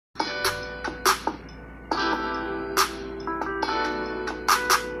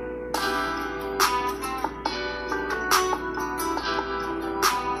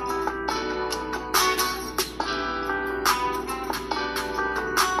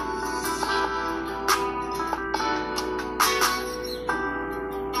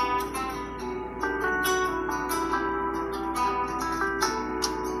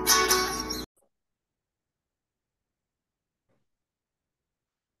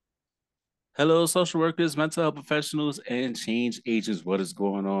Hello, social workers, mental health professionals, and change agents. What is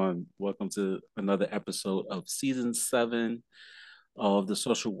going on? Welcome to another episode of season 7 of the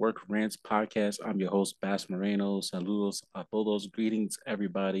Social Work Rants podcast. I'm your host, Bass Moreno. Saludos a todos. Greetings,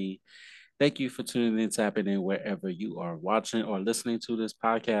 everybody. Thank you for tuning in, tapping in wherever you are watching or listening to this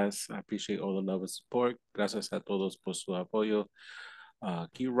podcast. I appreciate all the love and support. Gracias a todos por su apoyo.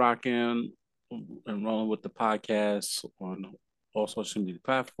 Keep rocking and rolling with the podcast on all social media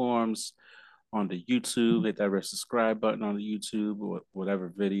platforms on the YouTube, hit that red subscribe button on the YouTube, or whatever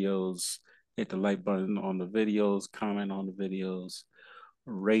videos, hit the like button on the videos, comment on the videos,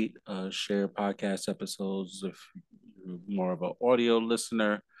 rate, share podcast episodes if you're more of an audio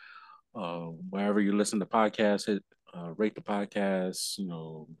listener. Wherever you listen to podcasts, hit rate the podcast,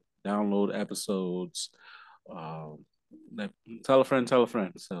 download episodes, uh, tell a friend, tell a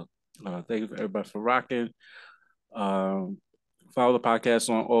friend. So thank you for everybody for rocking. Um, Follow the podcast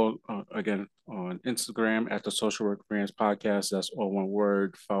on all again on Instagram at the Social Work Brands Podcast. That's all one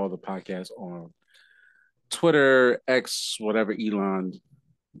word. Follow the podcast on Twitter, X, whatever Elon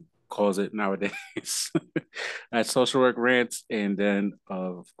calls it nowadays, at Social Work Rants, and then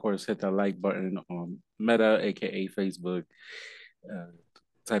of course hit that like button on Meta, aka Facebook. Uh,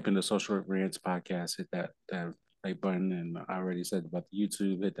 Type in the Social Work Rants Podcast. Hit that like button, and I already said about the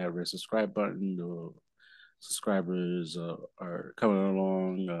YouTube. Hit that red subscribe button. The subscribers are coming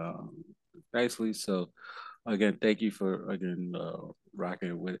along nicely. So again, thank you for again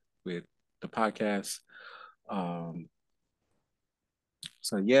rocking with the podcast. Um,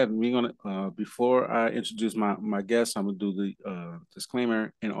 so yeah, we're gonna before I introduce my guest, I'm gonna do the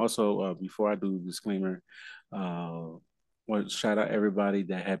disclaimer, and also before I do the disclaimer, want to shout out everybody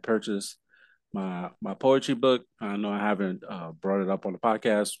that had purchased my poetry book. I know I haven't brought it up on the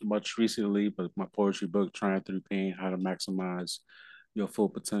podcast much recently, but my poetry book, Trying Through Pain: How to Maximize Your Full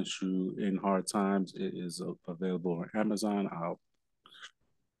Potential in Hard Times, it is available on Amazon. I'll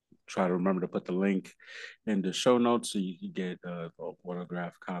try to remember to put the link in the show notes so you can get an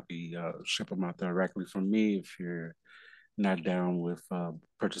autographed copy. Ship them out directly from me if you're not down with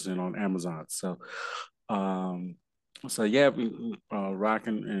purchasing on Amazon. Um, so yeah, we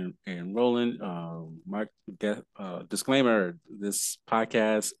rocking and rolling. My disclaimer: this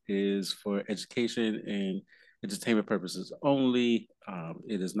podcast is for education and entertainment purposes only.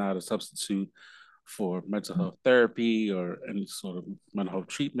 It is not a substitute for mental health therapy or any sort of mental health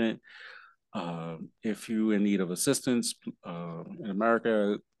treatment. If you're in need of assistance in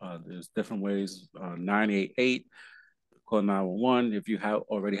America, there's different ways. 988, call 911. If you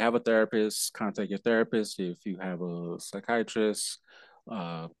already have a therapist, contact your therapist. If you have a psychiatrist,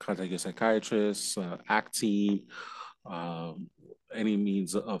 contact your psychiatrist, ACT team, um, any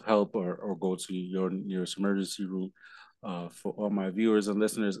means of help, or go to your nearest emergency room. For all my viewers and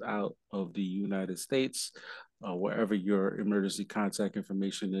listeners out of the United States, wherever your emergency contact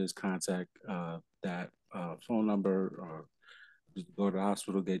information is, contact that phone number, or go to the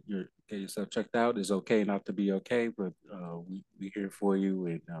hospital, get yourself checked out. It's okay not to be okay, but we here for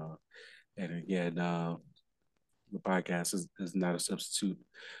you. And again, the podcast is not a substitute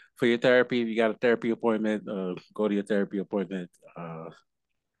for your therapy. If you got a therapy appointment, go to your therapy appointment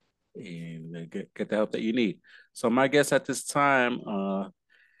and get the help that you need. So my guest at this time,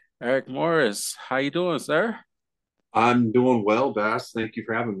 Eric Morris. How you doing, sir? I'm doing well, Bass. Thank you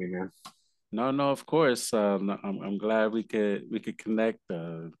for having me, man. No, no, of course. I'm glad we could connect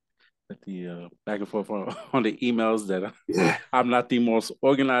with the back and forth on the emails. That Yeah. I'm not the most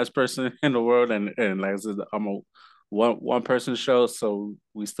organized person in the world, and like I said, I'm a one person show, so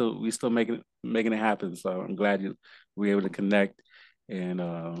we still making it happen. So I'm glad you were able to connect and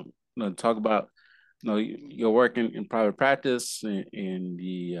talk about your work in private practice and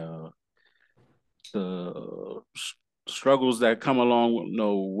the struggles that come along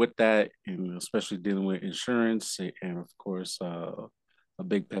with that, and especially dealing with insurance, and of course a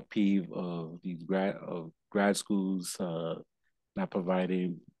big pet peeve of these grad schools not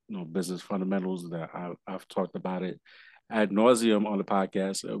providing business fundamentals. That I've talked about it ad nauseum on the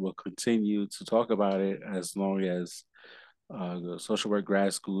podcast. And we'll continue to talk about it as long as the social work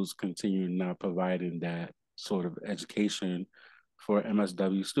grad schools continue not providing that sort of education for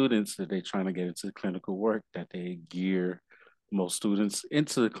MSW students that they're trying to get into clinical work, that they gear most students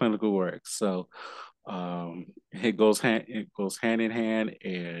into the clinical work. So it goes hand in hand,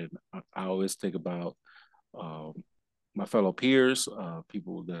 and I always think about um, my fellow peers,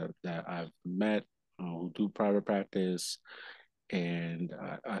 people that I've met who do private practice, and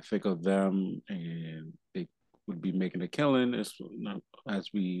I think of them, and would be making a killing. As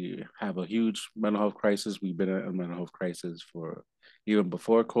we have a huge mental health crisis. We've been in a mental health crisis for even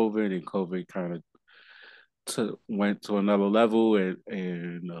before COVID, and COVID kind of went to another level,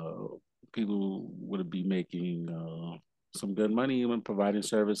 and people would be making some good money when providing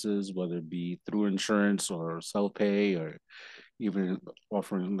services, whether it be through insurance or self pay or even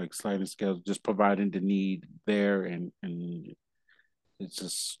offering like sliding scales, just providing the need there, and it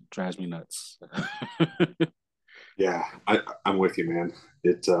just drives me nuts. Yeah, I'm with you, man.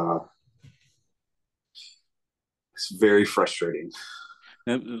 It's very frustrating.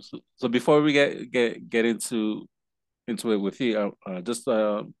 So before we get into it with you, just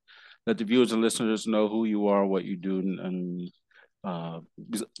let the viewers and listeners know who you are, what you do, and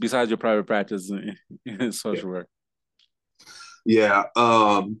besides your private practice in Yeah. social work. Yeah.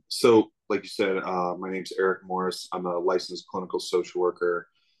 So like you said, my name's Eric Morris. I'm a licensed clinical social worker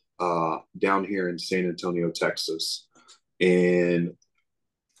down here in San Antonio, Texas. And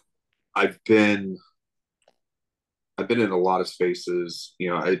I've been I've been in a lot of spaces.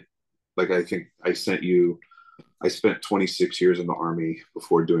 I think I sent you I spent 26 years in the Army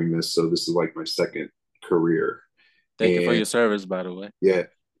before doing this, so this is like my second career. Thank you for And your service, by the way. yeah,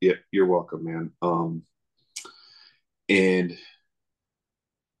 yeah, you're welcome, man. And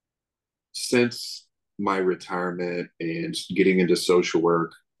since my retirement and getting into social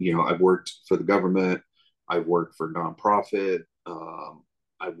work, I've worked for the government, I've worked for nonprofit,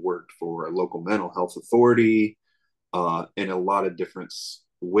 I've worked for a local mental health authority, in a lot of different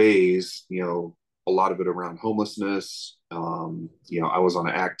ways. A lot of it around homelessness. I was on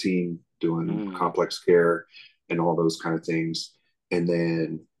an ACT team doing Mm. complex care and all those kind of things. And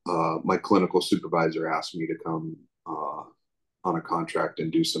then my clinical supervisor asked me to come on a contract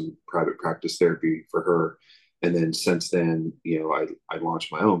and do some private practice therapy for her. And then since then, I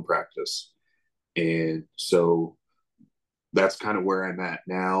launched my own practice. And so that's kind of where I'm at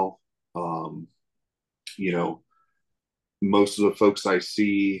now. Um, you know, most of the folks I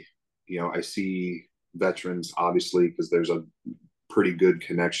see veterans, obviously, because there's a pretty good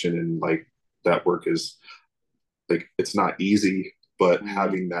connection, and like that work is like it's not easy, but Mm.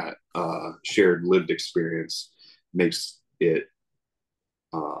 having that shared lived experience makes it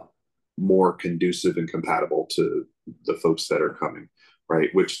uh, more conducive and compatible to the folks that are coming, right?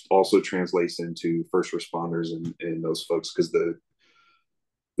 Which also translates into first responders and those folks, because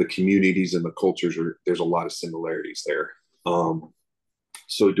the communities and the cultures there's a lot of similarities there.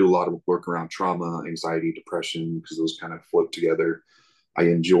 So I do a lot of work around trauma, anxiety, depression, because those kind of float together. I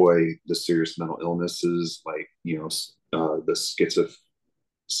enjoy the serious mental illnesses, like the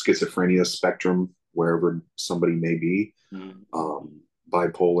schizophrenia spectrum, wherever somebody may be, Mm.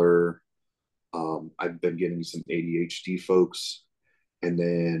 bipolar. I've been getting some ADHD folks, and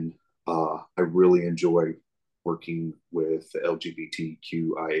then I really enjoy working with the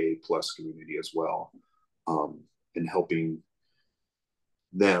LGBTQIA plus community as well, and helping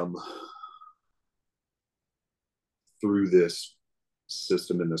them through this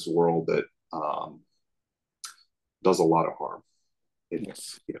system in this world that does a lot of harm, it,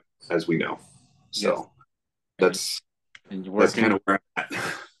 Yes. as we know. Yes. So And that's and you're that's kind working of where I'm at. and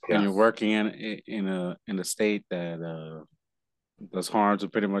Yeah, you're working in a state that does harm to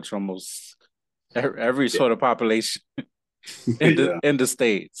pretty much almost every yeah, sort of population yeah, in the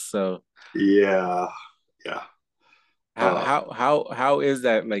states. So yeah, yeah. how is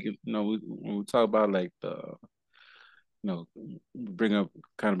that, like, when we talk about like the, bring up,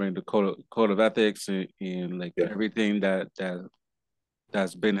 kind of bring the code of ethics, and like Yeah, everything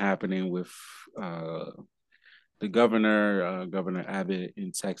that's been happening with uh the governor, Governor Abbott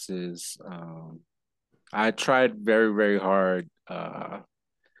in Texas. I tried very, very hard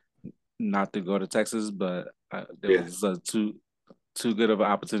not to go to Texas, but there yeah. was too good of an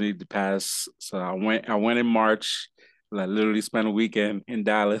opportunity to pass. So I went in March. Like literally spent a weekend in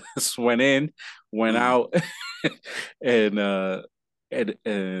Dallas. Went in, went Mm. out, and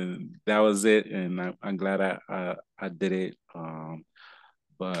and that was it. And I'm glad I did it.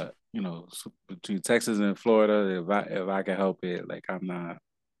 But between Texas and Florida, if I can help it, like I'm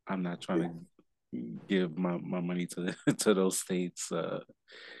not trying Yeah, to give my money to to those states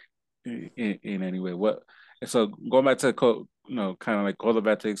in any way. What So going back to kind of like code of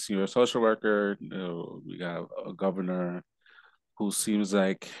ethics, you're a social worker. We got a governor who seems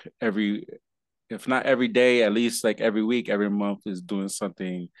like if not every day, at least like every week, every month is doing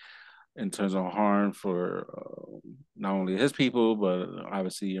something in terms of harm for not only his people, but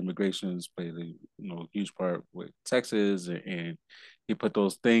obviously immigration has played a huge part with Texas, and he put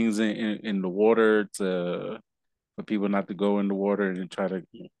those things in the water to for people not to go in the water and try to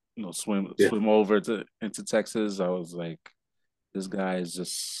Yeah. swim over to into Texas. I was like, this guy is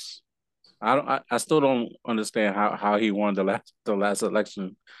just. I still don't understand how he won the last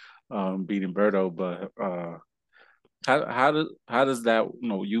election, beating Berto. But how does that,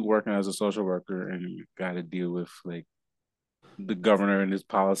 you working as a social worker and you got to deal with like the governor and his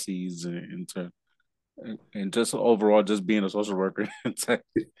policies and just overall just being a social worker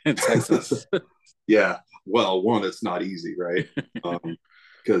in Texas. Yeah. Well, one, it's not easy, right?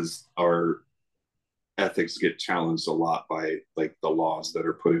 Because our ethics get challenged a lot by like the laws that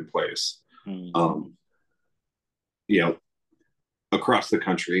are put in place. Mm. Um, you know, across the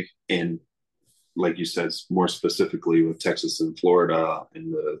country, and like you said, more specifically with Texas and Florida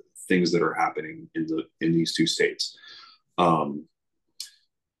and the things that are happening in these two states. Um,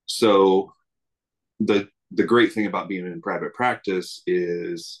 so the great thing about being in private practice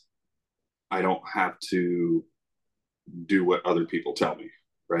is I don't have to do what other people tell me,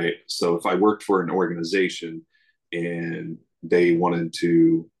 right? So if I worked for an organization and they wanted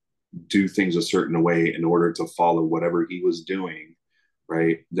to do things a certain way in order to follow whatever he was doing,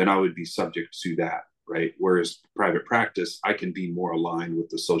 right, then I would be subject to that, right? Whereas private practice, I can be more aligned with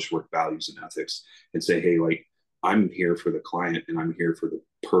the social work values and ethics and say, hey, like, I'm here for the client and I'm here for the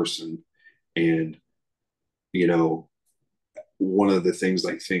person. And, you know, one of the things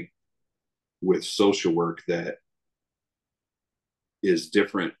I think with social work that is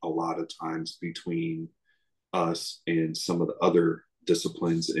different a lot of times between us and some of the other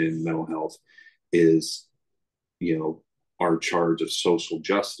disciplines in mental health is, you know, our charge of social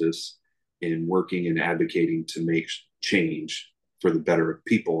justice in working and advocating to make change for the better of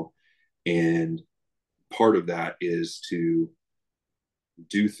people. And part of that is to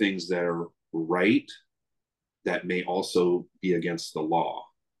do things that are right that may also be against the law,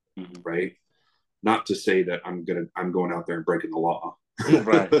 Mm-hmm. right? Not to say that I'm going out there and breaking the law.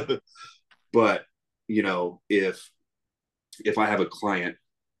 Right. But you know, if I have a client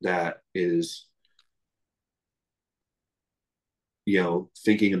that is, you know,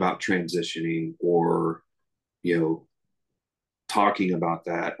 thinking about transitioning or, you know, talking about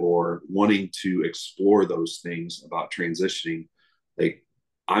that or wanting to explore those things about transitioning, like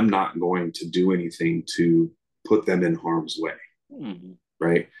I'm not going to do anything to put them in harm's way, Mm-hmm.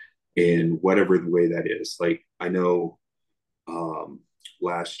 right? In whatever the way that is. Like I know um,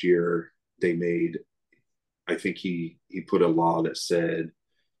 last year they made, I think he put a law that said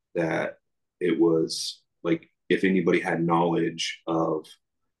that it was like if anybody had knowledge of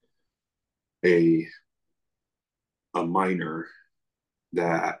a a minor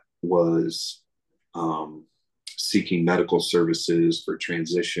that was seeking medical services for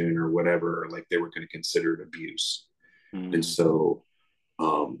transition or whatever, like they were going to consider it abuse. And Mm-hmm. so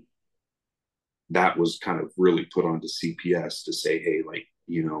um, that was kind of really put onto CPS to say, hey, like,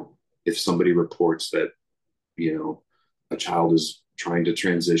 you know, if somebody reports that, you know, a child is trying to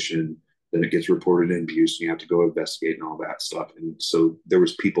transition, then it gets reported in abuse and you have to go investigate and all that stuff. And so there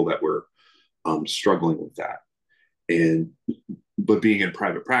was people that were struggling with that. And but being in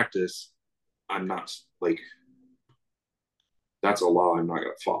private practice, I'm not like that's a law I'm not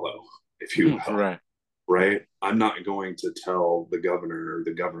going to follow, if you will, Right. right? I'm not going to tell the governor or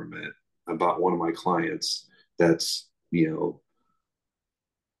the government about one of my clients that's, you know,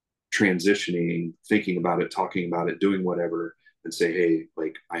 transitioning, thinking about it, talking about it, doing whatever, and say, hey,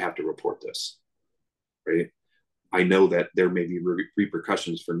 like, I have to report this, right? I know that there may be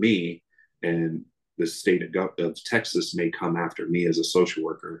repercussions for me, and the state of Texas may come after me as a social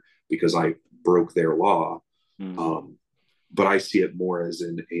worker because I broke their law. Mm-hmm. Um, but I see it more as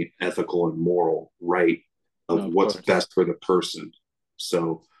an ethical and moral right of No, of what's course. best for the person.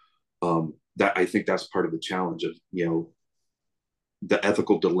 So that I think that's part of the challenge of, you know, the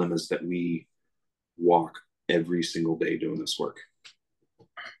ethical dilemmas that we walk every single day doing this work.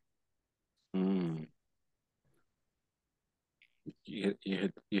 Mm. You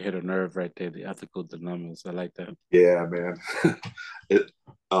hit a nerve right there. The ethical dilemmas. I like that. Yeah, man. it,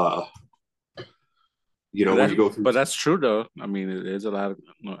 uh, you know, But when that's you go through, but that's true though. I mean, there's a lot of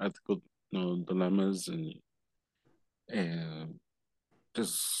ethical dilemmas and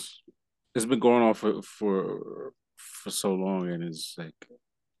just it's been going on for so long, and it's like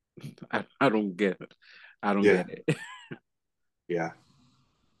I don't get it. I don't yeah, get it. yeah.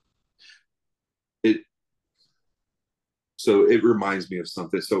 It so it reminds me of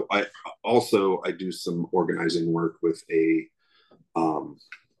something. So I do some organizing work um,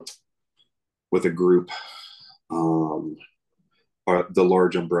 with a group. Um, the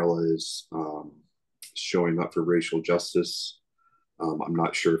large umbrella is showing up for racial justice. I'm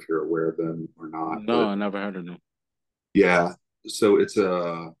not sure if you're aware of them or not, No, but I never heard of them. yeah. So it's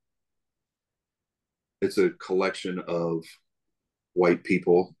a it's a collection of white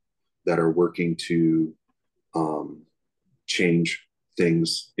people that are working to um, change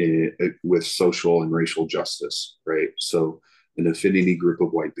things with social and racial justice, right? So an affinity group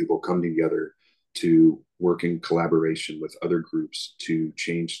of white people come together to work in collaboration with other groups to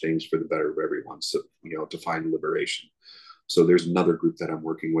change things for the better of everyone. So, to find liberation. So there's another group that I'm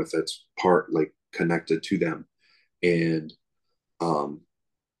working with that's part like connected to them. And um,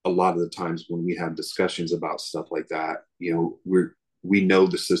 a lot of the times when we have discussions about stuff like that, we know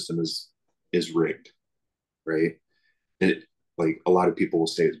the system is rigged, right? And like a lot of people will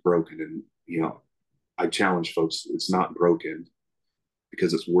say it's broken, and I challenge folks, it's not broken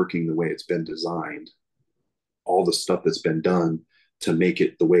because it's working the way it's been designed. All the stuff that's been done to make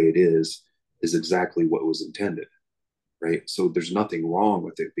it the way it is exactly what was intended, right? So there's nothing wrong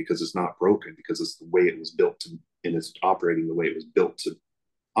with it because it's not broken, because it's the way it was built to, and it's operating the way it was built to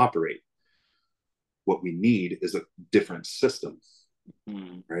operate. What we need is a different system,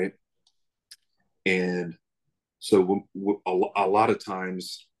 right? And so a lot of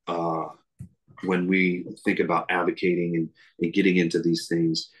times when we think about advocating and getting into these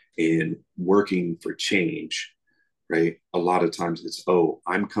things and working for change, right? A lot of times it's, oh,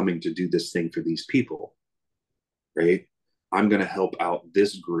 I'm coming to do this thing for these people, right? I'm going to help out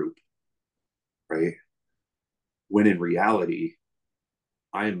this group, right? When in reality,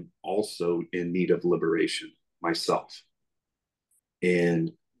 I'm also in need of liberation myself.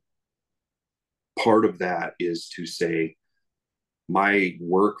 And part of that is to say, my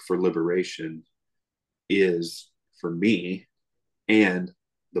work for liberation is for me, and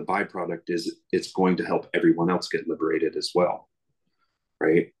the byproduct is it's going to help everyone else get liberated as well,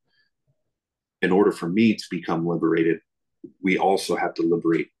 right? In order for me to become liberated, we also have to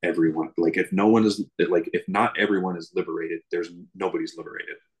liberate everyone. Like if not everyone is liberated, there's nobody's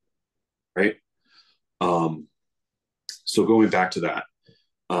liberated, right? um so going back to that,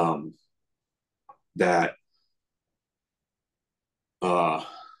 um that uh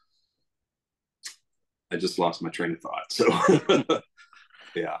I just lost my train of thought, so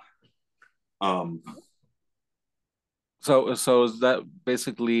yeah. um So is that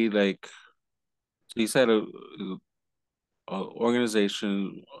basically like, so you said a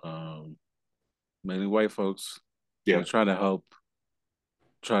organization, mainly white folks, yeah they're trying to help,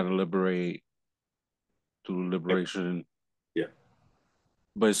 try to liberate through liberation, yeah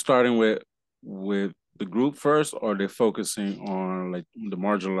but starting with the group first, or they're focusing on like the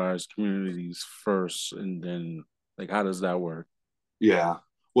marginalized communities first, and then like how does that work? yeah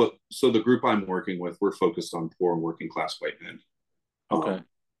well, so the group I'm working with, we're focused on poor and working class white men, Okay. um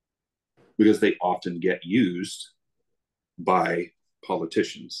because they often get used by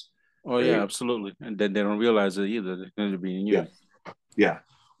politicians, Oh yeah, right? absolutely. And then they don't realize it either. They're going to be in Yeah, use. yeah.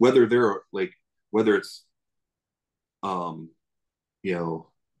 Whether they're like, whether it's um, you know,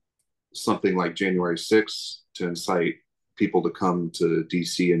 something like January 6th to incite people to come to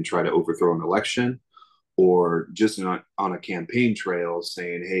DC and try to overthrow an election, or just on a campaign trail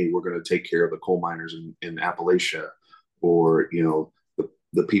saying, hey, we're going to take care of the coal miners in Appalachia, or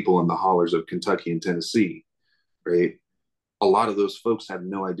the people in the hollers of Kentucky and Tennessee, right? A lot of those folks have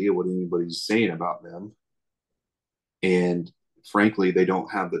no idea what anybody's saying about them. And frankly, they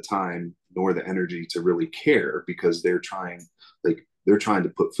don't have the time nor the energy to really care, because they're trying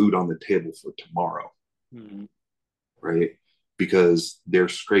to put food on the table for tomorrow, Mm-hmm. right? Because they're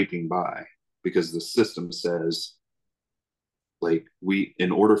scraping by, because the system says, like, we,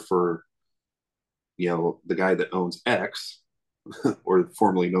 in order for the guy that owns X, or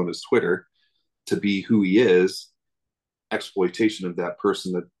formerly known as Twitter, to be who he is, exploitation of that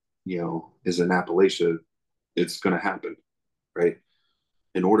person that is in Appalachia, it's going to happen, right?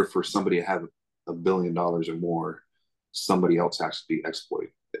 In order for somebody to have $1 billion or more, somebody else has to be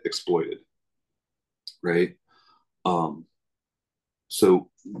exploited, right? Um, so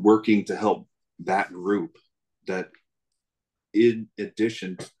working to help that group that, in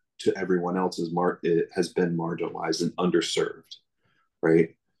addition to everyone else, it has been marginalized and underserved, right?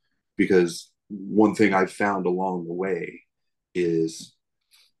 Because one thing I've found along the way is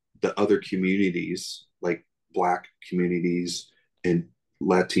the other communities, like Black communities and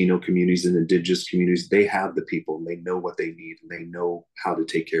Latino communities and indigenous communities, they have the people and they know what they need and they know how to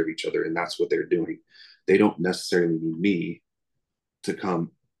take care of each other. And that's what they're doing. They don't necessarily need me to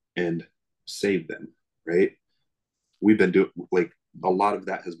come and save them, right? We've been doing, like, a lot of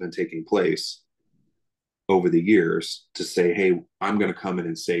that has been taking place over the years to say, hey, I'm going to come in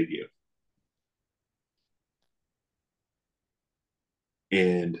and save you.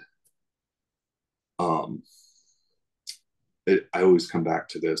 And I always come back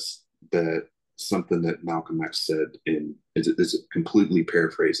to this, that something that Malcolm X said, in is completely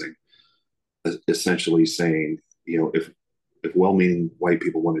paraphrasing, essentially saying, if well-meaning white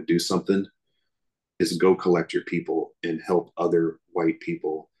people want to do something, is go collect your people and help other white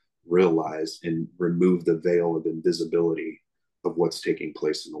people realize and remove the veil of invisibility of what's taking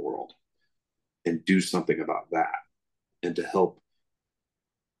place in the world and do something about that, and to help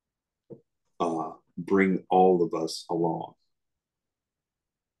bring all of us along.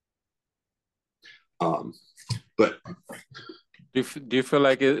 But do you feel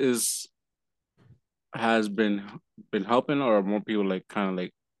like it is has been helping, or more people like kind of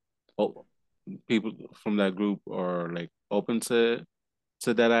like, oh, people from that group are like open to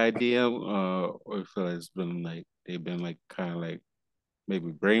that idea, or you feel like it's been like they've been like kind of like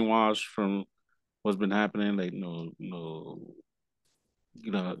maybe brainwashed from what's been happening? Like no,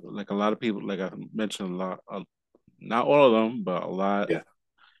 like a lot of people, like I mentioned, a lot, not all of them, but a lot, yeah,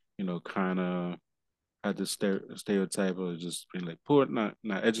 kind of had this stereotype of just being like poor, not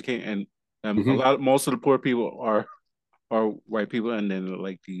educated, and mm-hmm. most of the poor people are white people, and then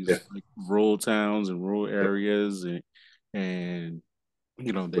like Yeah, these like rural towns and rural yep. areas, and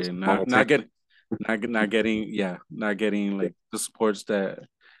The they're small town. not getting Yeah. like the supports that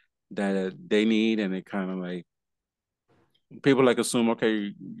they need, and it kind of like people like assume,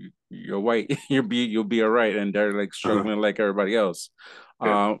 okay, you're white, you'll be all right, and they're like Uh-huh. struggling like everybody else.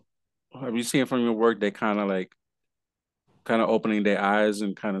 Yeah. um have you seen from your work they kind of opening their eyes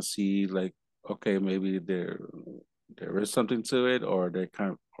and kind of see like, okay, maybe there is something to it, or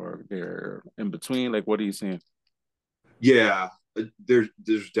or they're in between? Like, what are you seeing? Yeah.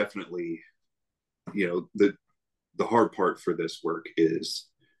 There's definitely, the hard part for this work is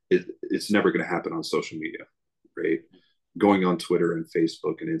it's never going to happen on social media, right? Going on Twitter and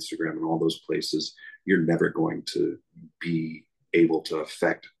Facebook and Instagram and all those places, you're never going to be able to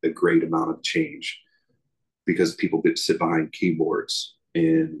affect a great amount of change because people sit behind keyboards,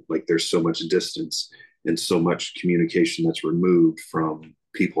 and like there's so much distance and so much communication that's removed from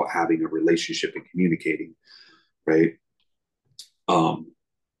people having a relationship and communicating, right? Um,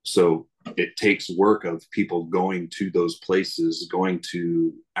 so it takes work of people going to those places, going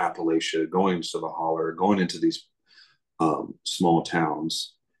to Appalachia, going to the holler, going into these small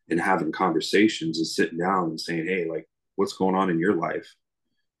towns and having conversations and sitting down and saying, hey, like, what's going on in your life?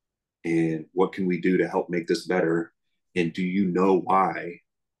 And what can we do to help make this better? And do you know why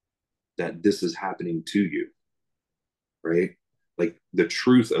that this is happening to you? Right? Like the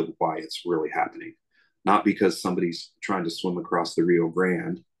truth of why it's really happening, not because somebody's trying to swim across the Rio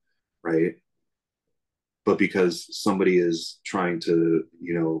Grande, right? But because somebody is trying to,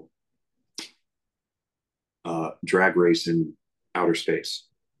 drag race in outer space,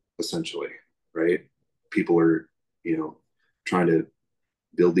 essentially, right? People are, trying to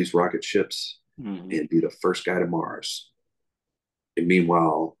build these rocket ships Mm-hmm. and be the first guy to Mars. And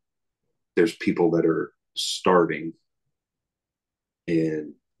meanwhile, there's people that are starving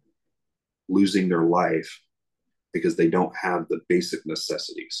and losing their life because they don't have the basic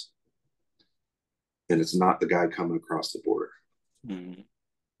necessities. And it's not the guy coming across the border. Mm-hmm.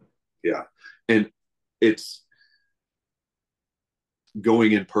 Yeah. And it's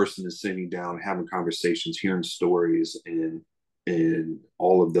going in person and sitting down, having conversations, hearing stories, and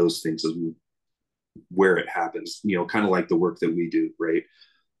all of those things is where it happens. Kind of like the work that we do, right?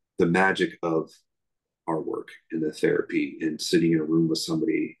 The magic of our work and the therapy and sitting in a room with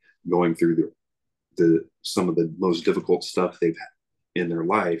somebody going through the some of the most difficult stuff they've had in their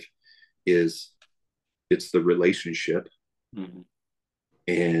life is it's the relationship Mm-hmm.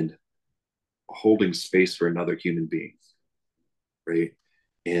 and holding space for another human being, right?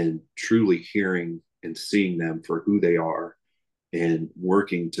 And truly hearing and seeing them for who they are and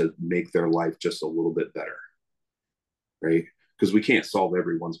working to make their life just a little bit better, right? Because we can't solve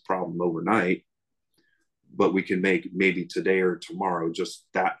everyone's problem overnight, but we can make maybe today or tomorrow just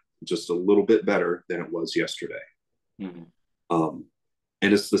a little bit better than it was yesterday. Mm-hmm. Um,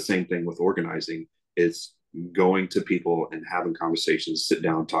 and it's the same thing with organizing. It's going to people and having conversations, sit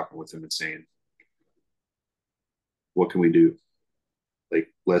down, talking with them, and saying, "What can we do? Like,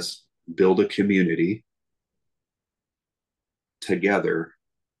 let's build a community together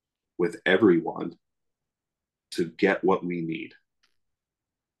with everyone to get what we need,"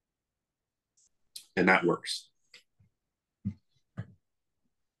 and that works.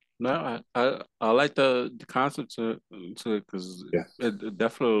 No, I like the concept to it, because Yeah, it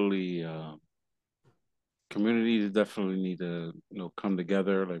definitely communities definitely need to come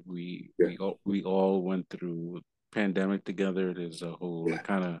together. Like yeah, we all went through pandemic together. There's a whole yeah, like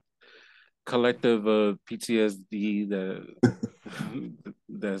kind of collective PTSD that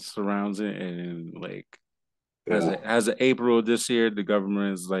that surrounds it, and like Yeah. as of April this year, the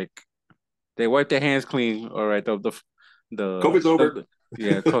government is like they wipe their hands clean. All right, COVID's over. the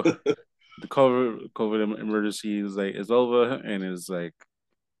yeah, the COVID emergency is like it's over, and it's like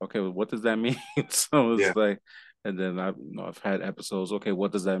okay, well, what does that mean? So Yeah. it's like, and then I've had episodes. Okay,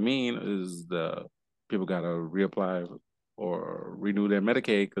 what does that mean? Is the people got to reapply or renew their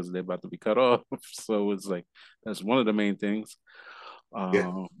Medicaid because they're about to be cut off? So it's like that's one of the main things. Yeah.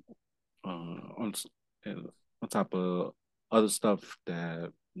 Um, on and on top of other stuff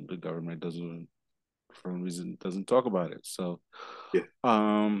that the government doesn't, for some reason, doesn't talk about it. So, Yeah.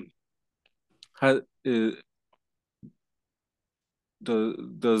 um, how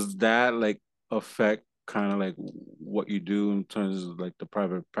does that like affect kind of like what you do in terms of like the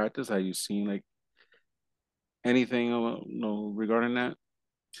private practice? Have you seen like anything regarding that?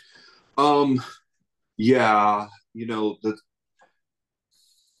 Um, yeah, that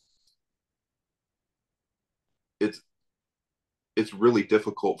it's it's really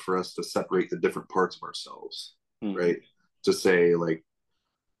difficult for us to separate the different parts of ourselves, Mm-hmm. right? To say like,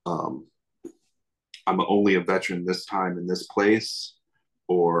 um, I'm only a veteran this time in this place,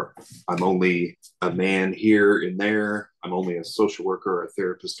 or I'm only a man here and there. I'm only a social worker or a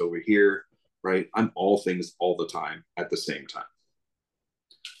therapist over here, right? I'm all things all the time at the same time.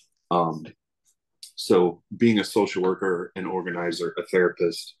 Um, so being a social worker, an organizer, a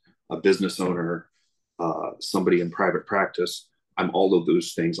therapist, a business owner, somebody in private practice, I'm all of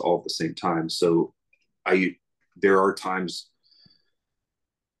those things all at the same time. So I there are times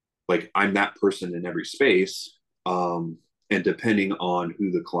like I'm that person in every space. And depending on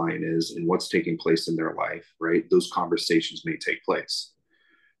who the client is and what's taking place in their life, right, those conversations may take place,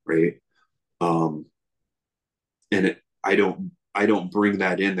 right? Um, and I don't bring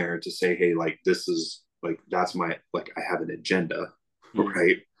that in there to say, hey, like this is like that's my like I have an agenda, Mm-hmm.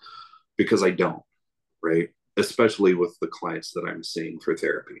 right? Because I don't, right? Especially with the clients that I'm seeing for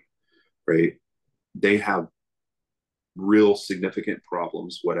therapy, right? They have real significant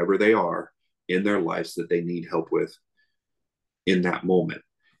problems, whatever they are, in their lives that they need help with in that moment.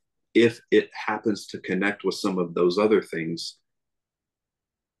 If it happens to connect with some of those other things,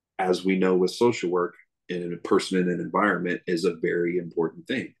 as we know with social work, in a person in an environment is a very important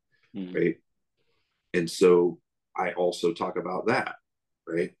thing, Mm-hmm. right? And so I also talk about that,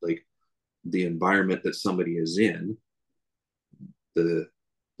 right? Like the environment that somebody is in, the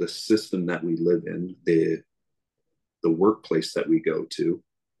the system that we live in, the workplace that we go to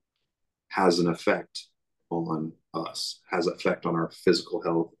has an effect on us, has an effect on our physical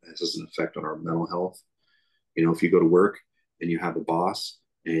health, has an effect on our mental health. If you go to work and you have a boss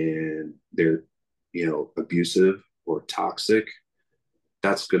and they're, abusive or toxic,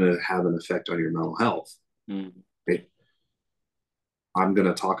 that's going to have an effect on your mental health. Mm-hmm. Right? I'm going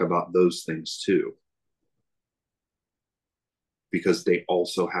to talk about those things too, because they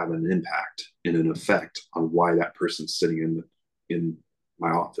also have an impact and an effect on why that person's sitting in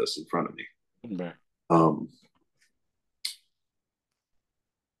my office in front of me. Right. Um,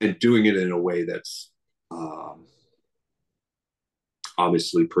 and doing it in a way that's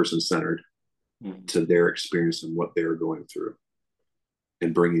obviously person centered Mm-hmm. to their experience and what they're going through,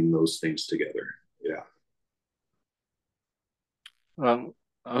 and bringing those things together. Yeah.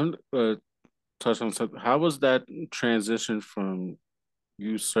 I'm touch on something. How was that transition from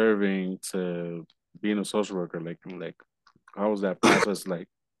you serving to being a social worker? Like how was that process like?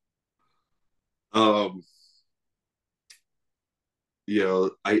 um,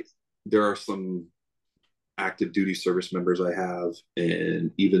 I there are some active duty service members I have, and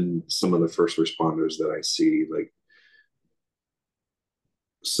even some of the first responders that I see, like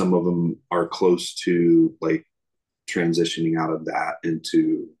some of them are close to like transitioning out of that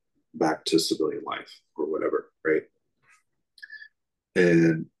into back to civilian life or whatever, right?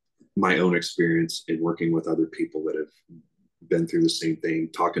 And my own experience in working with other people that have been through the same thing,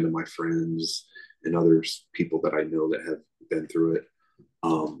 talking to my friends and others, people that I know that have been through it,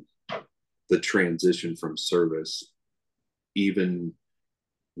 um, the transition from service, even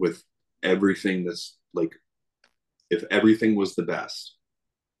with everything that's like, if everything was the best,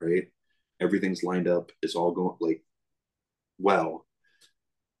 right? Everything's lined up, it's all going like well.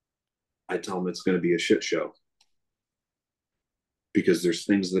 I tell them it's going to be a shit show, because there's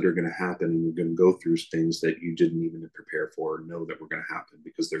things that are going to happen and you're going to go through things that you didn't even prepare for or know that were going to happen,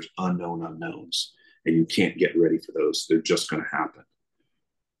 because there's unknown unknowns and you can't get ready for those. They're just going to happen.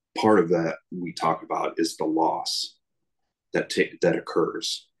 Part of that we talk about is the loss that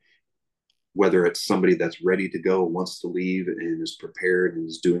occurs, whether it's somebody that's ready to go, wants to leave, and is prepared and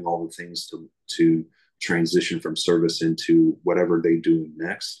is doing all the things to transition from service into whatever they do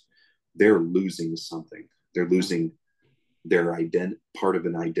next, they're losing something. They're losing their part of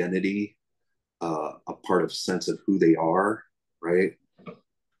an identity, a part of sense of who they are, right?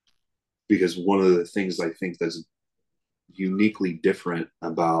 Because one of the things I think that's uniquely different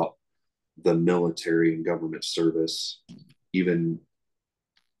about the military and government service, even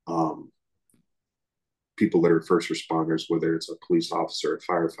people that are first responders, whether it's a police officer, a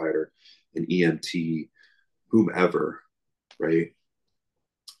firefighter, an EMT, whomever, right?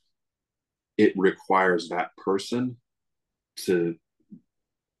 It requires that person to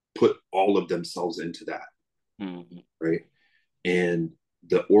put all of themselves into that, right? And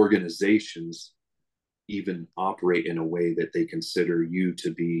the organizations even operate in a way that they consider you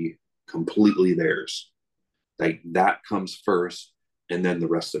to be completely theirs. Like that comes first, and then the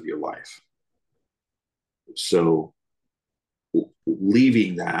rest of your life. So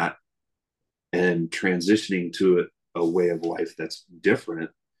leaving that and transitioning to a way of life that's different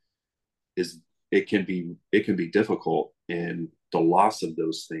is it can be difficult, and the loss of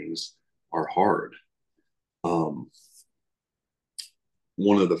those things are hard. One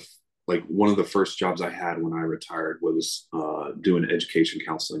of the first jobs I had when I retired was doing education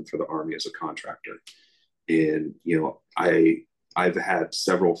counseling for the Army as a contractor. And I've had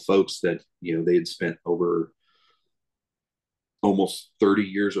several folks that they had spent over almost 30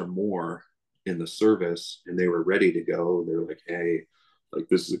 years or more in the service, and they were ready to go. They're like, hey, like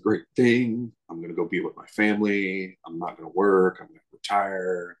this is a great thing. I'm going to go be with my family. I'm not going to work. I'm going to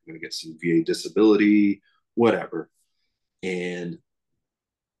retire. I'm going to get some VA disability, whatever. And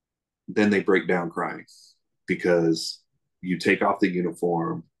then they break down crying because you take off the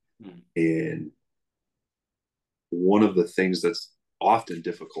uniform, and one of the things that's often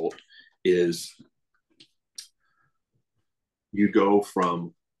difficult is you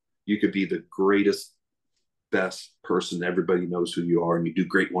could be the greatest, best person. Everybody knows who you are, and you do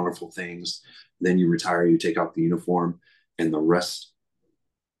great, wonderful things. Then you retire, you take off the uniform, and the rest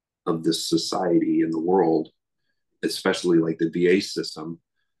of this society and the world, especially like the VA system,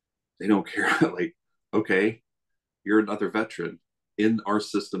 they don't care. Like, okay, you're another veteran in our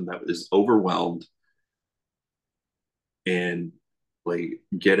system that is overwhelmed, and like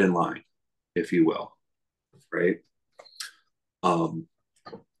get in line, if you will, right? Um,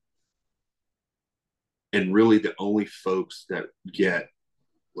 and really the only folks that get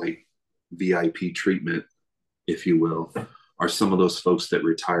like VIP treatment, if you will, are some of those folks that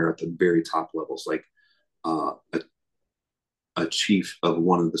retire at the very top levels, like a chief of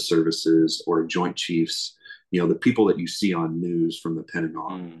one of the services or joint chiefs, the people that you see on news from the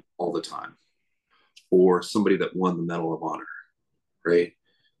Pentagon all the time, or somebody that won the Medal of Honor, right?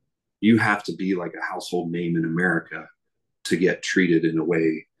 You have to be like a household name in America to get treated in a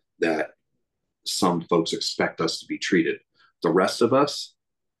way that some folks expect us to be treated. The rest of us,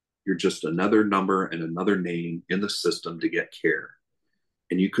 you're just another number and another name in the system to get care.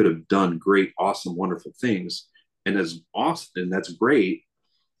 And you could have done great, awesome, wonderful things. And as awesome, and that's great.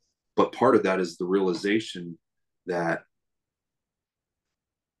 But part of that is the realization that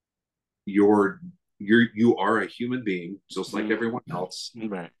you are a human being, just like everyone else.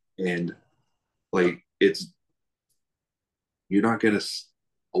 Right. And like you're not going to,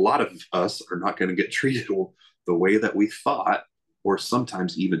 a lot of us are not going to get treated the way that we thought, or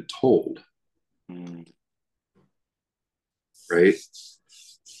sometimes even told. Right.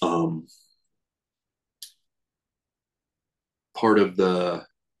 Part of the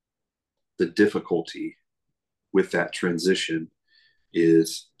difficulty with that transition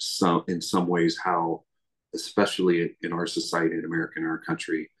is in some ways how, especially in our society in America, in our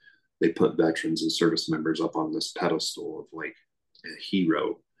country, they put veterans and service members up on this pedestal of like a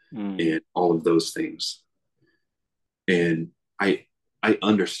hero and all of those things. And I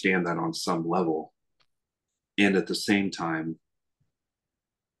understand that on some level. And at the same time,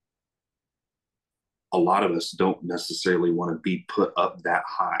 a lot of us don't necessarily want to be put up that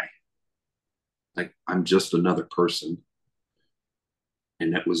high. Like, I'm just another person.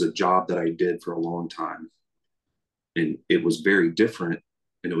 And that was a job that I did for a long time. And it was very different,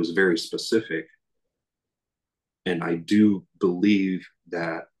 and it was very specific. And I do believe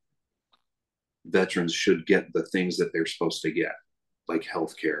that veterans should get the things that they're supposed to get, like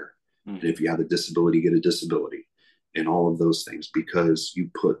healthcare. And if you have a disability, get a disability, and all of those things, because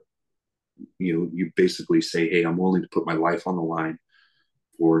you basically say, hey, I'm willing to put my life on the line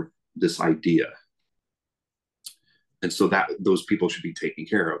for this idea. And so that those people should be taken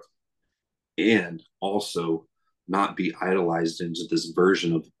care of, and also not be idolized into this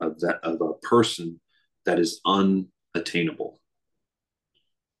version of a person that is unattainable.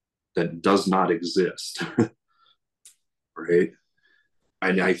 that does not exist, right?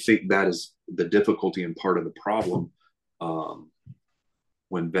 And I think that is the difficulty and part of the problem, um,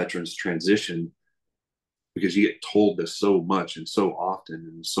 when veterans transition, because you get told this so much and so often,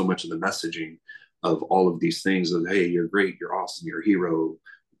 and so much of the messaging of all of these things of, hey, you're great, you're awesome, you're a hero,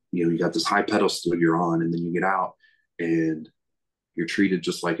 you got this high pedestal you're on, and then you get out and you're treated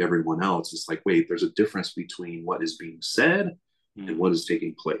just like everyone else. It's like, wait, there's a difference between what is being said and Mm. what is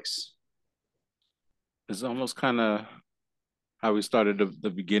taking place. It's almost kind of how we started the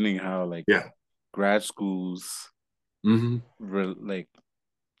beginning, how like Yeah. grad schools Mm-hmm. were like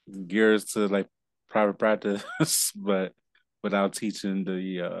gears to like private practice, but without teaching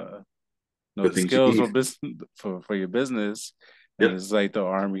The the things you skills need. for business for your business. And Yep. it's like the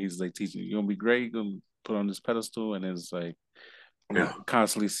army, he's like teaching you're gonna be great, you're gonna put on this pedestal, and it's like you Yeah.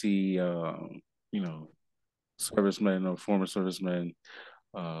 constantly see you know, servicemen or former servicemen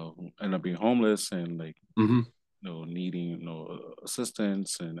end up being homeless and like Mm-hmm. needing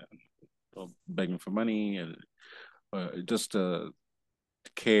assistance and begging for money and just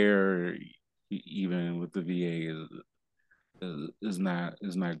care even with the VA is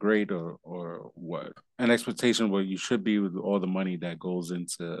not great or what an expectation where you should be with all the money that goes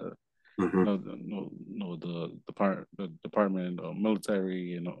into Mm-hmm. the department or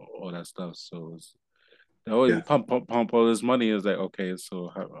military and all that stuff. So it's they always Yeah. pump all this money. Is like, okay, so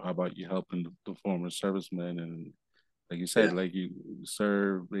how about you helping the former servicemen, and like you said, Yeah. like you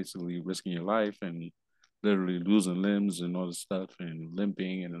serve basically risking your life and literally losing limbs and all this stuff and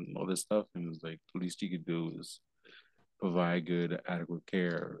limping and all this stuff, and it's like the least you could do is provide good adequate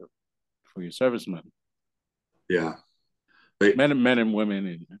care for your servicemen, Yeah. But, men and women,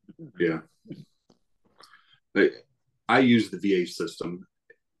 and yeah. But I use the VA system,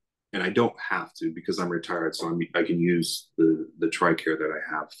 and I don't have to because I'm retired, so I can use the TRICARE that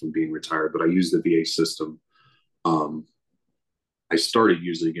I have from being retired. But I use the VA system. Um, I started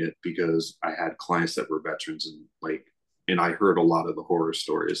using it because I had clients that were veterans, and I heard a lot of the horror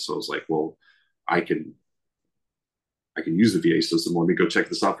stories. So I was like, well, I can I can use the VA system. Let me go check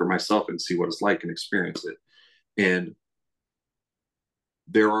this out for myself and see what it's like and experience it. And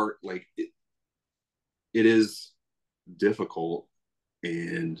there are it is difficult,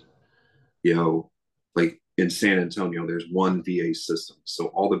 and like in San Antonio, there's one VA system. So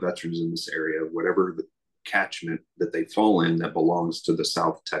all the veterans in this area, whatever the catchment that they fall in that belongs to the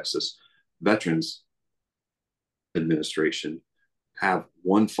South Texas Veterans Administration, have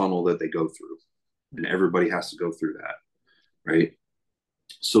one funnel that they go through, and everybody has to go through that, right?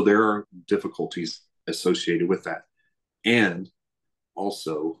 So there are difficulties associated with that. And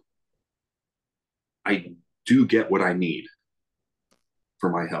also, I do get what I need for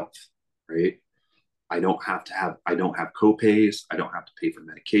my health, right? I don't have copays. I don't have to pay for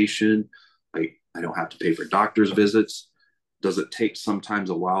medication. I don't have to pay for doctor's visits. Does it take sometimes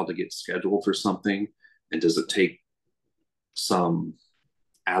a while to get scheduled for something? And does it take some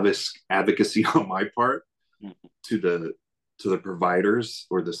advocacy on my part to the providers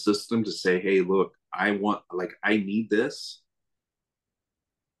or the system to say, hey, look, I need this,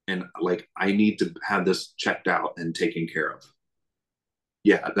 and I need to have this checked out and taken care of.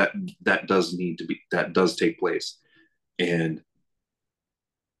 Yeah, that does take place. And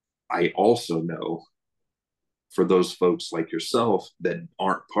I also know for those folks like yourself that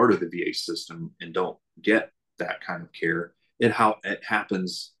aren't part of the VA system and don't get that kind of care, it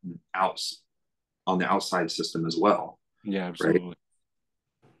happens out on the outside system as well, yeah, right? absolutely.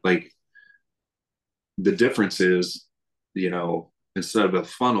 Like the difference is, instead of a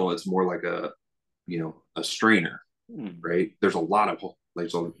funnel, it's more like a strainer, Mm. right? There's a lot of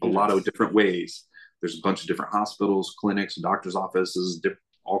Yes. different ways. There's a bunch of different hospitals, clinics, doctors' offices,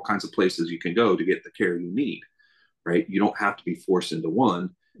 all kinds of places you can go to get the care you need, right? You don't have to be forced into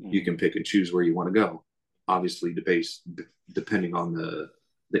one. You Mm. can pick and choose where you want to go. Obviously, depending on the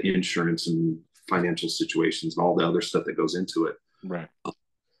insurance and financial situations and all the other stuff that goes into it. Right.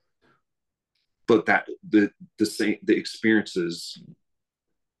 But the experiences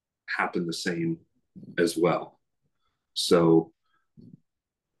happen the same as well. So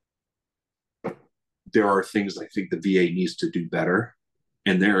there are things I think the VA needs to do better,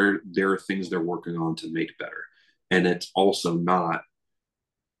 and there are things they're working on to make better. And it's also not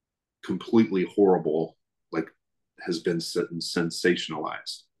completely horrible, like has been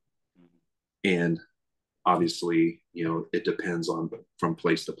sensationalized. And obviously, it depends on from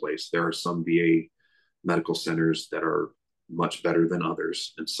place to place. There are some VA medical centers that are much better than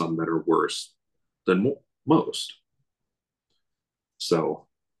others, and some that are worse than most. So,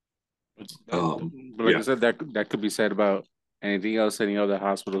 But, um, but like I yeah, said, that could be said about anything else, any other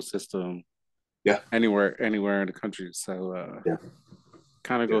hospital system, Yeah, anywhere in the country. So yeah,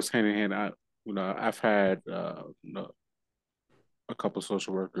 kind of yeah, goes hand in hand. I've had a couple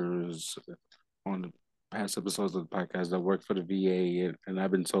social workers on the past episodes of the podcast that work for the VA, and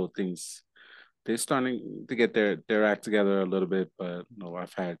I've been told things they're starting to get their act together a little bit. But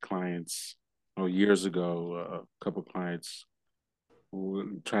I've had clients, years ago, a couple clients who were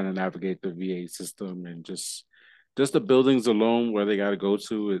trying to navigate the VA system, and just the buildings alone where they got to go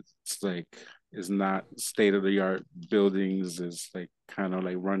to. It's like it's not state of the art buildings. It's like kind of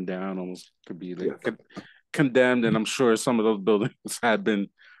like run down, almost could be like yeah, condemned. And I'm sure some of those buildings have been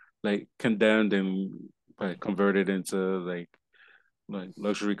like condemned and like converted into like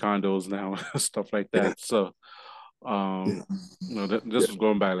luxury condos now, stuff like yeah, that. So yeah, um this yeah, was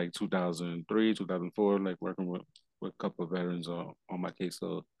going back like 2003, 2004, like working with a couple of veterans on my case.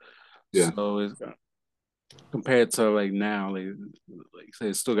 yeah, So it's compared to like now, like I say,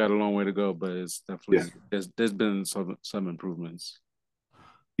 it's still got a long way to go, but it's yeah. definitely there's been some improvements.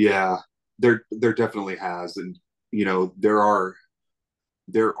 Yeah, there definitely has, and there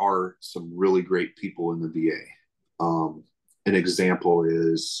are some really great people in the VA. An example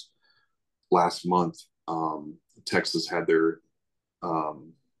is last month, Texas had their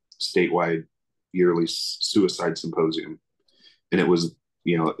um, statewide yearly suicide symposium, and it was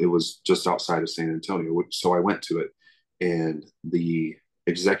just outside of San Antonio. So I went to it, and the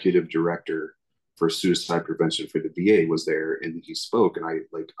executive director for suicide prevention for the VA was there, and he spoke, and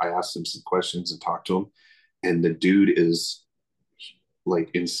I asked him some questions and talked to him, and the dude is like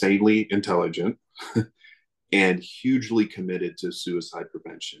insanely intelligent and hugely committed to suicide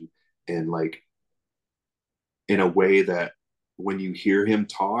prevention, and like in a way that when you hear him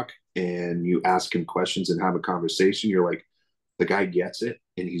talk and you ask him questions and have a conversation, you're like, the guy gets it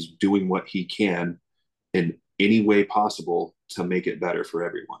and he's doing what he can in any way possible to make it better for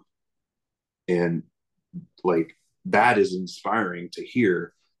everyone. And like that is inspiring to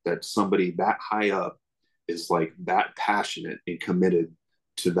hear that somebody that high up is like that passionate and committed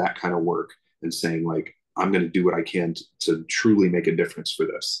to that kind of work and saying like I'm going to do what I can to truly make a difference for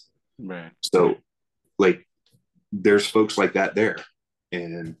this. Right. So like there's folks like that there,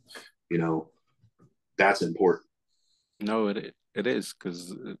 and you know that's important. No, it is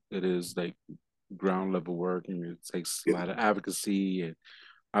because it is like ground level work, and it takes a Yeah, lot of advocacy, and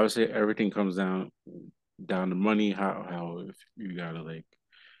obviously everything comes down to money. How if you gotta like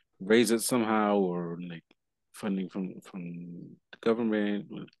raise it somehow, or like funding from the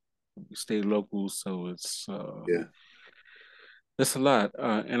government, state, local. So yeah, it's a lot.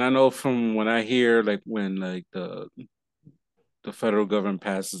 And I know from when I hear like when like the federal government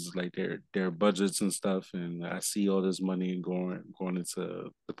passes like their budgets and stuff, and I see all this money going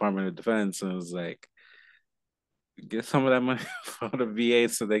into Department of Defense, and it's like get some of that money from the VA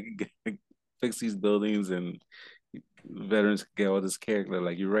so they can fix these buildings and veterans can get all this care.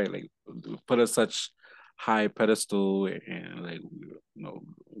 Like you're right, like put us such high pedestal, and like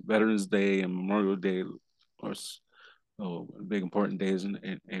Veterans Day and Memorial Day are big important days,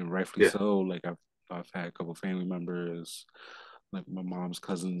 and rightfully yeah, so. Like I've had a couple family members, like my mom's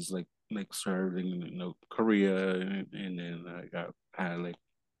cousins, like served in Korea, and then I had like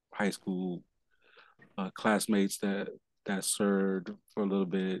high school classmates that served for a little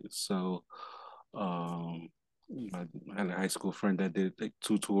bit. So um, I had a high school friend that did like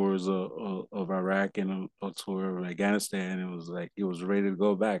two tours of Iraq and a tour of Afghanistan. It was like he was ready to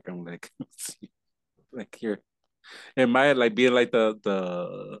go back. I'm like, like here, it might like being like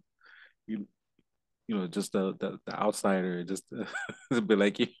you just the outsider, just to be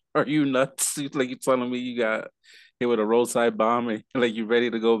like, are you nuts? Like you telling me you got hit with a roadside bomb and like you ready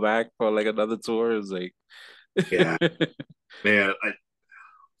to go back for like another tour? It's like, yeah, man.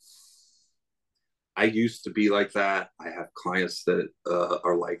 I used to be like that. I have clients that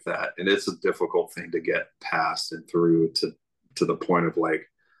are like that, and it's a difficult thing to get past and through to the point of like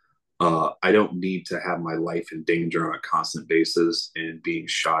I don't need to have my life in danger on a constant basis and being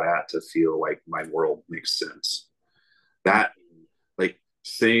shot at to feel like my world makes sense. That like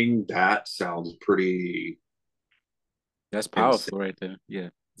saying that sounds pretty that's insane, powerful right there. Yeah,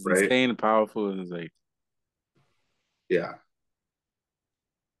 it's right? insane and powerful, and it's like, Yeah.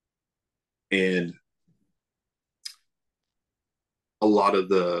 And a lot of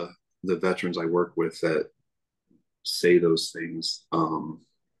the veterans I work with that say those things,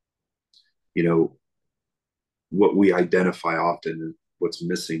 you know, what we identify often, what's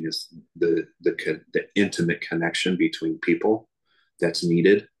missing is the intimate connection between people that's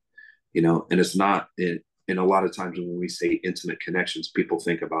needed, and it's not in a lot of times when we say intimate connections, people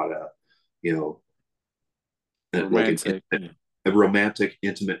think about a, you know, like an Romantic. intimate, a romantic,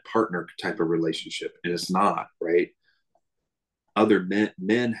 intimate partner type of relationship, and it's not, right? Other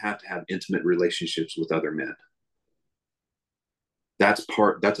men have to have intimate relationships with other men. That's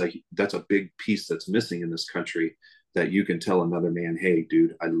a big piece that's missing in this country, that you can tell another man, hey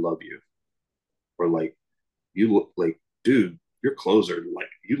dude, I love you, or like, you look like, dude, your clothes are like,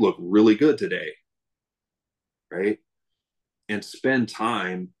 you look really good today, right? And spend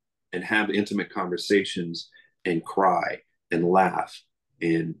time and have intimate conversations and cry and laugh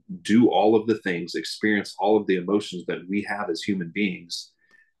and do all of the things, experience all of the emotions that we have as human beings,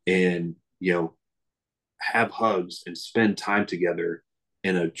 and have hugs and spend time together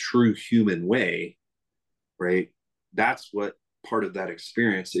in a true human way, right? That's what part of that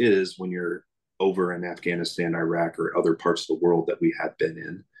experience is when you're over in Afghanistan, Iraq, or other parts of the world that we have been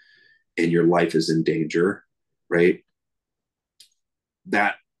in, and your life is in danger, right?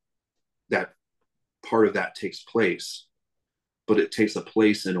 That that part of that takes place, but it takes a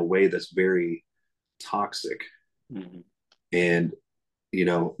place in a way that's very toxic. Mm-hmm. And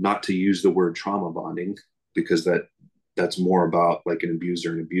not to use the word trauma bonding, because that's more about like an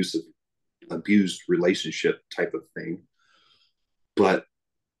abuser and abused relationship type of thing. But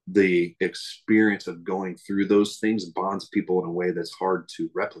the experience of going through those things bonds people in a way that's hard to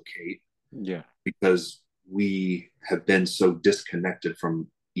replicate, Yeah. because we have been so disconnected from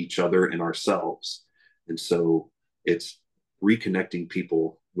each other and ourselves. And so it's reconnecting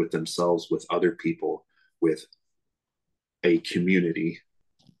people with themselves, with other people, with a community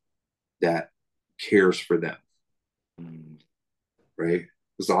that cares for them, Mm-hmm. right?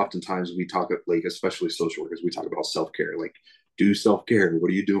 Because oftentimes we talk, like, especially social workers, we talk about self-care, like, do self-care. What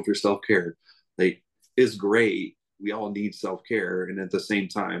are you doing for self-care? Like, it's great. We all need self-care. And at the same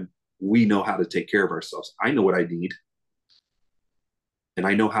time, we know how to take care of ourselves. I know what I need, and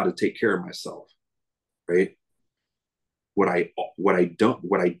I know how to take care of myself, right? What I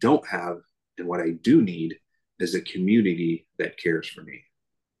don't have and what I do need is a community that cares for me,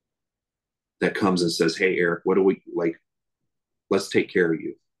 that comes and says, hey Eric, what do we like, let's take care of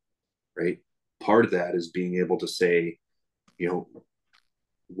you, right? Part of that is being able to say, you know,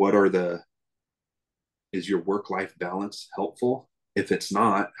 what are the is your work life balance helpful? If it's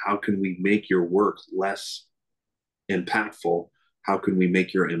not, how can we make your work less impactful? How can we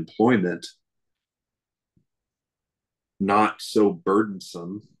make your employment not so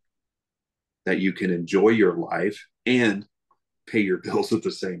burdensome that you can enjoy your life and pay your bills at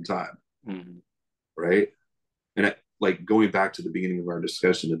the same time? Mm-hmm. Right. Like, going back to the beginning of our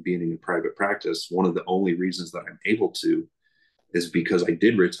discussion of being in private practice, one of the only reasons that I'm able to is because I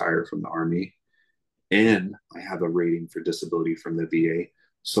did retire from the Army, and I have a rating for disability from the VA.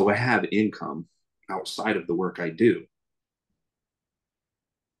 So I have income outside of the work I do.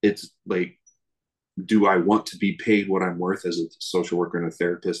 It's like, do I want to be paid what I'm worth as a social worker and a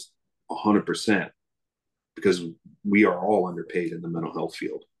therapist? 100%, because we are all underpaid in the mental health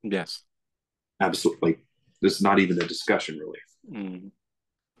field. Yes. Absolutely. Like, this is not even a discussion, really. Mm-hmm.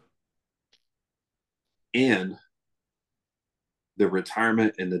 And the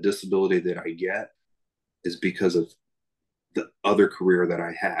retirement and the disability that I get is because of the other career that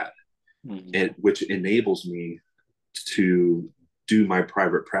I had, Mm-hmm. and which enables me to do my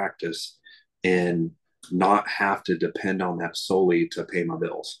private practice and not have to depend on that solely to pay my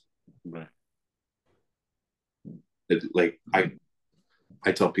bills. Right. Like,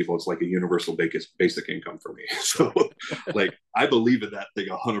 I tell people it's like a universal basic income for me. So, like, I believe in that thing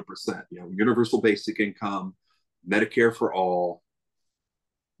 100%. Universal basic income, Medicare for all.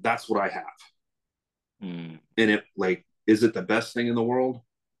 That's what I have. Mm. And it, like, is it the best thing in the world?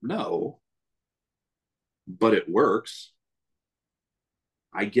 No, but it works.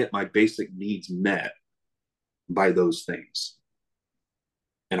 I get my basic needs met by those things.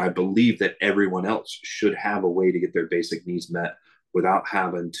 And I believe that everyone else should have a way to get their basic needs met without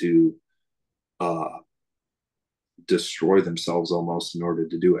having to uh, destroy themselves almost in order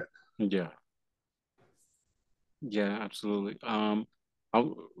to do it. Yeah. Yeah, absolutely.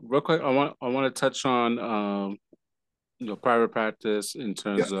 Real quick, I want to touch on private practice in Yeah.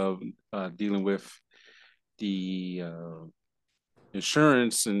 terms of dealing with the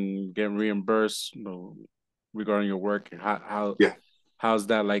insurance and getting reimbursed, regarding your work. Yeah. How's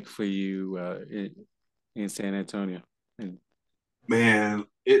that like for you in San Antonio? And Man,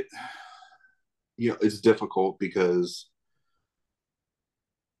 it's difficult because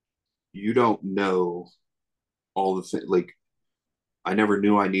you don't know all the things. Like, I never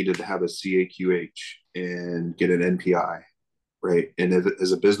knew I needed to have a CAQH and get an NPI, right? And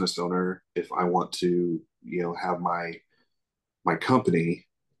as a business owner, if I want to, have my company,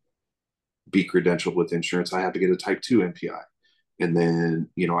 be credentialed with insurance, I have to get a type 2 MPI. And then,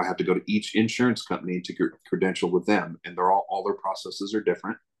 I have to go to each insurance company to get credentialed with them. And they're all their processes are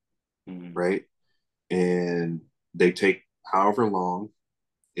different, Mm. right? And they take however long.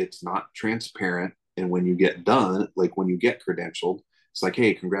 It's not transparent. And when you get done, like when you get credentialed, it's like,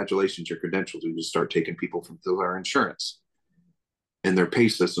 hey, congratulations, you're credentialed. You just start taking people from their insurance. And their pay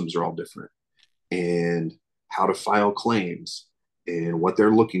systems are all different. And how to file claims and what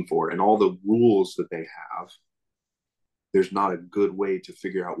they're looking for and all the rules that they have. There's not a good way to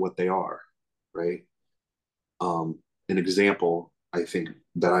figure out what they are, right? An example, I think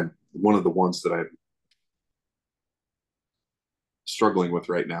that I'm one of the ones that I'm struggling with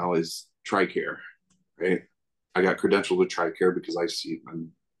right now is TRICARE, right? I got credentialed with TRICARE because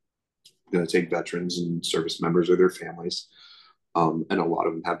I'm going to take veterans and service members or their families, and a lot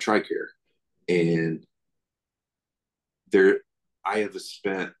of them have TRICARE, and there I have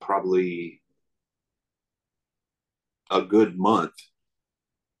spent probably a good month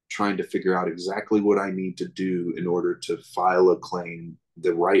trying to figure out exactly what I need to do in order to file a claim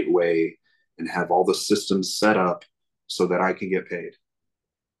the right way and have all the systems set up so that I can get paid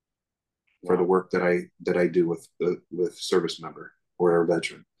for the Wow. work that I do with service member or a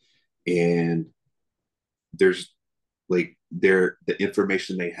veteran. And there's like the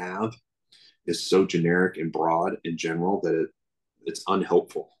information they have is so generic and broad in general that it's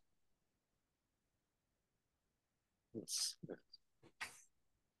unhelpful. It's-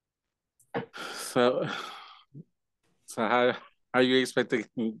 So, so how you expect to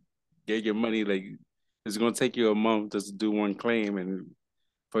get your money? Like, it's gonna take you a month just to do one claim, and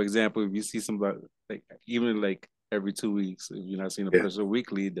for example, if you see somebody like even like every 2 weeks, if you're not seeing a Yeah, person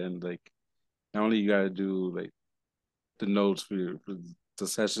weekly, then like not only you gotta do like the notes for the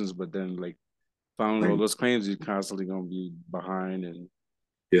sessions, but then like following all right. those claims, you're constantly gonna be behind and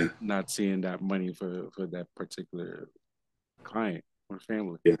Yeah, not seeing that money for that particular client or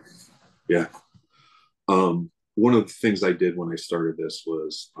family. yeah, yeah. One of the things I did when I started this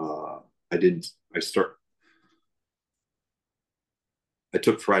was I didn't. I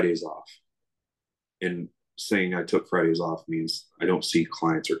took Fridays off, and saying I took Fridays off means I don't see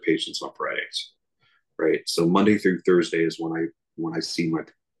clients or patients on Fridays, right? So Monday through Thursday is when I see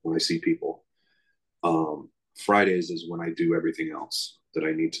when I see people. Fridays is when I do everything else that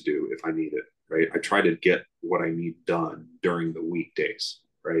I need to do if I need it, right? I try to get what I need done during the weekdays,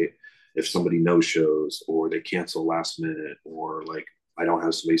 right? If somebody no shows or they cancel last minute or like I don't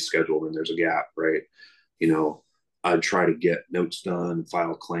have somebody scheduled and there's a gap, right? You know, I try to get notes done,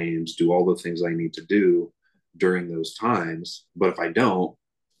 file claims, do all the things I need to do during those times. But if I don't,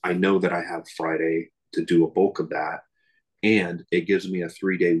 I know that I have Friday to do a bulk of that. And it gives me a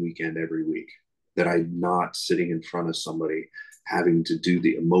 3 day weekend every week that I'm not sitting in front of somebody having to do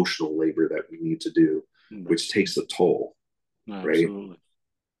the emotional labor that we need to do, Right. which takes a toll, right? Absolutely.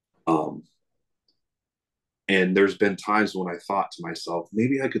 Um, and there's been times when I thought to myself,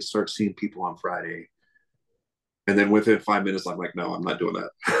 maybe I could start seeing people on Friday. And then within 5 minutes, I'm like, no, I'm not doing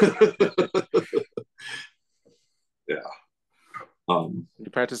that. Yeah. You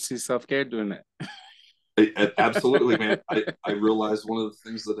practice self care doing that. Absolutely, man. I realized one of the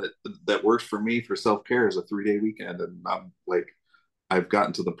things that works for me for self care is a 3 day weekend, and I'm like, I've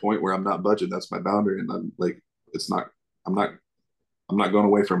gotten to the point where I'm not budging. That's my boundary, and I'm like, it's not. I'm not. I'm not going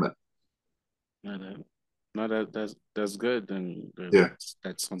away from it. No, no, that's good. Then Yeah.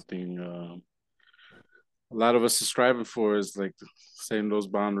 that's something a lot of us are striving for is like setting those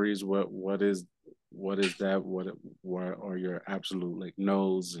boundaries. What is that? What are your absolute like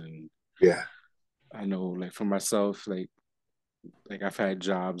no's? And Yeah. I know like for myself, like I've had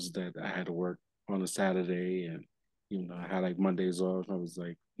jobs that I had to work on a Saturday, and I had like Mondays off. I was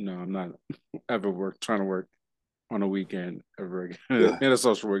like, no, I'm not ever trying to work on a weekend ever again Yeah. in a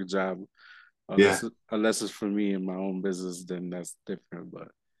social work job Yeah. unless it's for me and my own business, then that's different. But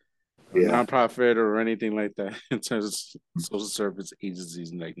a Yeah. nonprofit or anything like that in terms of social service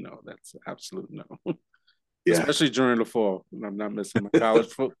agencies, like no, that's absolute no. Yeah. Especially during the fall, I'm not missing my college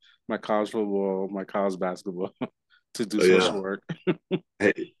football, my college basketball to do Yeah. social work.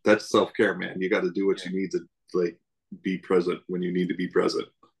 Hey, that's self care, man. You got to do what Yeah, you need to like be present when you need to be present.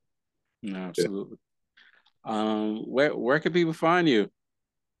 no, Yeah. absolutely. Where can people find you?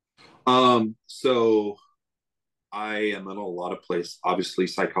 So I am in a lot of places. Obviously,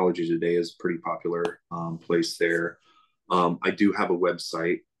 Psychology Today is a pretty popular place there. I do have a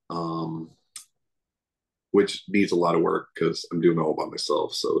website, which needs a lot of work because I'm doing it all by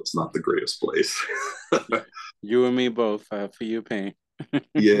myself. So it's not the greatest place. You and me both. For your pain.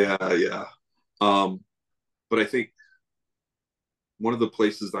 Yeah, yeah. Um, but I think one of the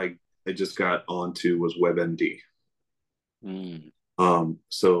places I just got onto was WebMD. Mm.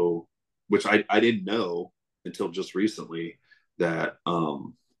 So which I didn't know until just recently that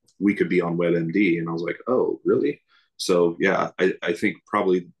we could be on WebMD, and I was like, oh, really? So yeah, I think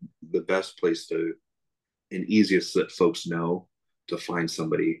probably the best place to and easiest that folks know to find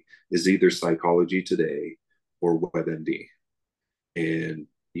somebody is either Psychology Today or WebMD. And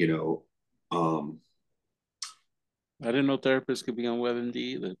um, I didn't know therapists could be on WebMD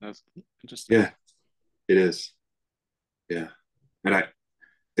either. That's interesting. yeah, it is. Yeah, and I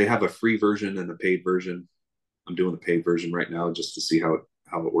they have a free version and a paid version. I'm doing the paid version right now just to see how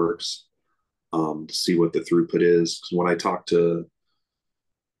it works, to see what the throughput is. Because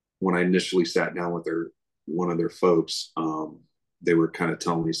when I initially sat down with their one of their folks, they were kind of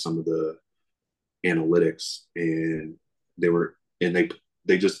telling me some of the analytics, and they were and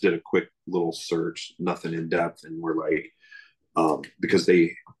they just did a quick little search, nothing in depth, and we're like, because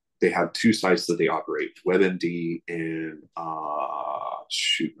they have two sites that they operate, WebMD and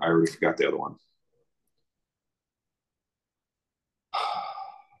shoot, I already forgot the other one.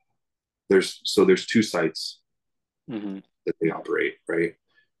 There's two sites Mm-hmm. that they operate, right?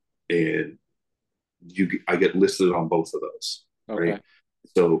 And I get listed on both of those, Okay. right?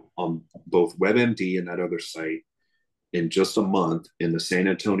 So on both WebMD and that other site, in just a month in the San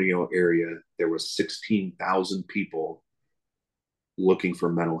Antonio area, there was 16,000 people looking for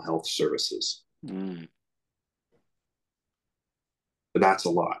mental health services. Mm. But that's a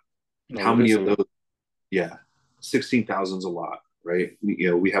lot. And No, how it many is a of lot. those? Yeah, 16,000 is a lot, right?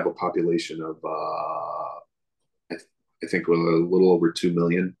 We have a population of I think we're a little over 2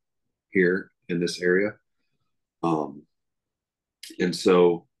 million here in this area. Um, and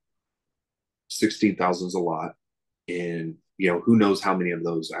so 16,000 is a lot. And who knows how many of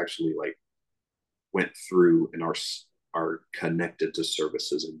those actually like went through and are connected to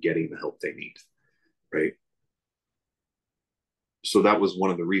services and getting the help they need, right? So that was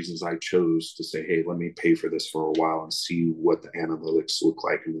one of the reasons I chose to say, hey, let me pay for this for a while and see what the analytics look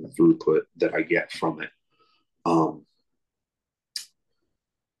like and the throughput that I get from it. Um,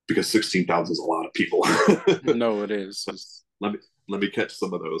 because 16,000 is a lot of people. No, it is. let me let me catch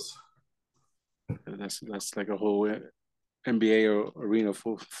some of those. That's like a whole NBA or arena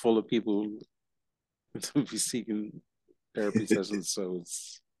full of people to be seeking therapy sessions. So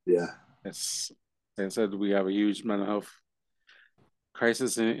Yeah, it's like I said, we have a huge mental health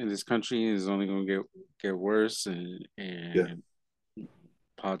crisis in this country, and it's only going to get worse. yeah, And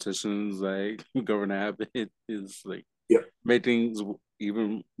politicians like Governor Abbott is like yeah, make things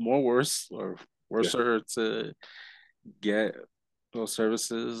even more worse or yeah, worse to get those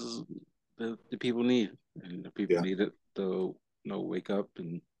services the people need, and the people yeah, need it to wake up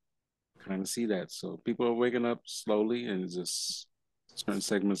and kind of see that. So people are waking up slowly, and just certain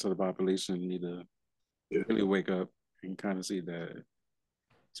segments of the population need to yeah, really wake up and kind of see that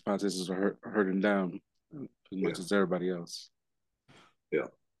these politicians are hurting down as yeah, much as everybody else. yeah.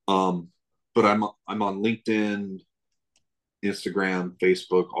 Um, but I'm on LinkedIn, Instagram,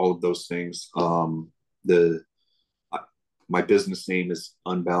 Facebook, all of those things. The My business name is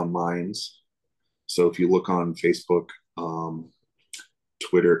Unbound Minds. So if you look on Facebook,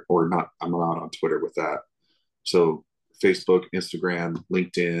 Twitter, or not, I'm not on Twitter with that. So Facebook, Instagram,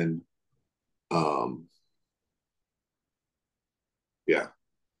 LinkedIn, um, yeah,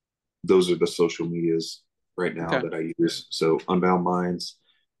 those are the social medias right now Okay. that I use. So Unbound Minds,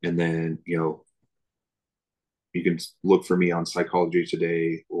 and then you can look for me on Psychology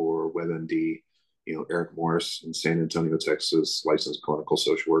Today or WebMD. Eric Morris in San Antonio, Texas, licensed clinical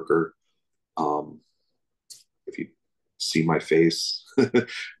social worker. Um, if you see my face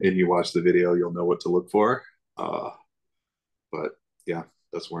and you watch the video, you'll know what to look for. Uh, but yeah,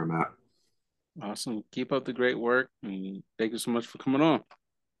 that's where I'm at. Awesome. Keep up the great work, and thank you so much for coming on.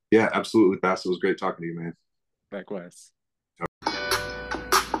 Yeah, absolutely, Bass. It was great talking to you, man. Likewise.